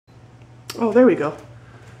Oh, there we go.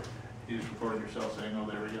 You just recorded yourself saying, oh,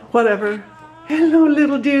 there we go. Whatever. Hello,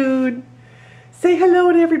 little dude. Say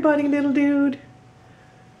hello to everybody, little dude.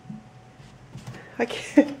 I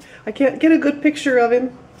can't get a good picture of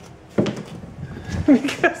him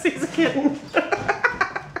because he's a kitten.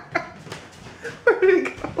 Where did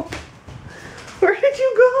he go? Where did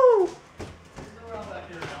you go?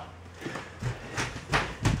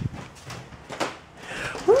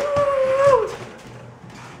 Woo!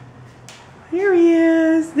 Here he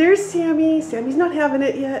is. There's Sammy. Sammy's not having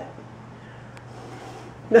it yet.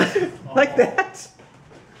 Like that.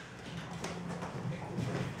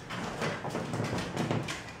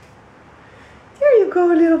 There you go,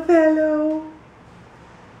 little fellow.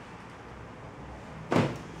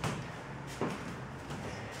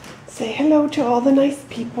 Say hello to all the nice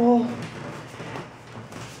people.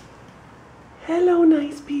 Hello,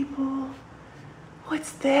 nice people.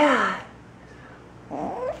 What's that?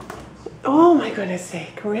 Oh my goodness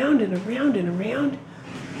sake. Around and around and around.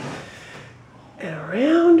 And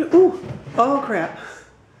around. Ooh. Oh crap.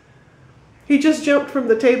 He just jumped from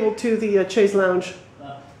the table to the chaise lounge.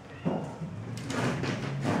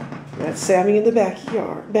 That's Sammy in the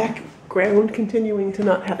background continuing to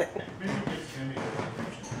not have it.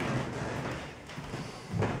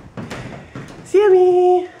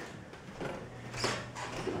 Sammy!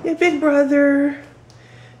 Your big brother.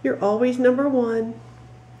 You're always number one.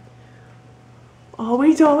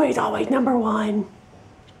 Always, always, always number one.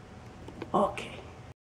 Okay.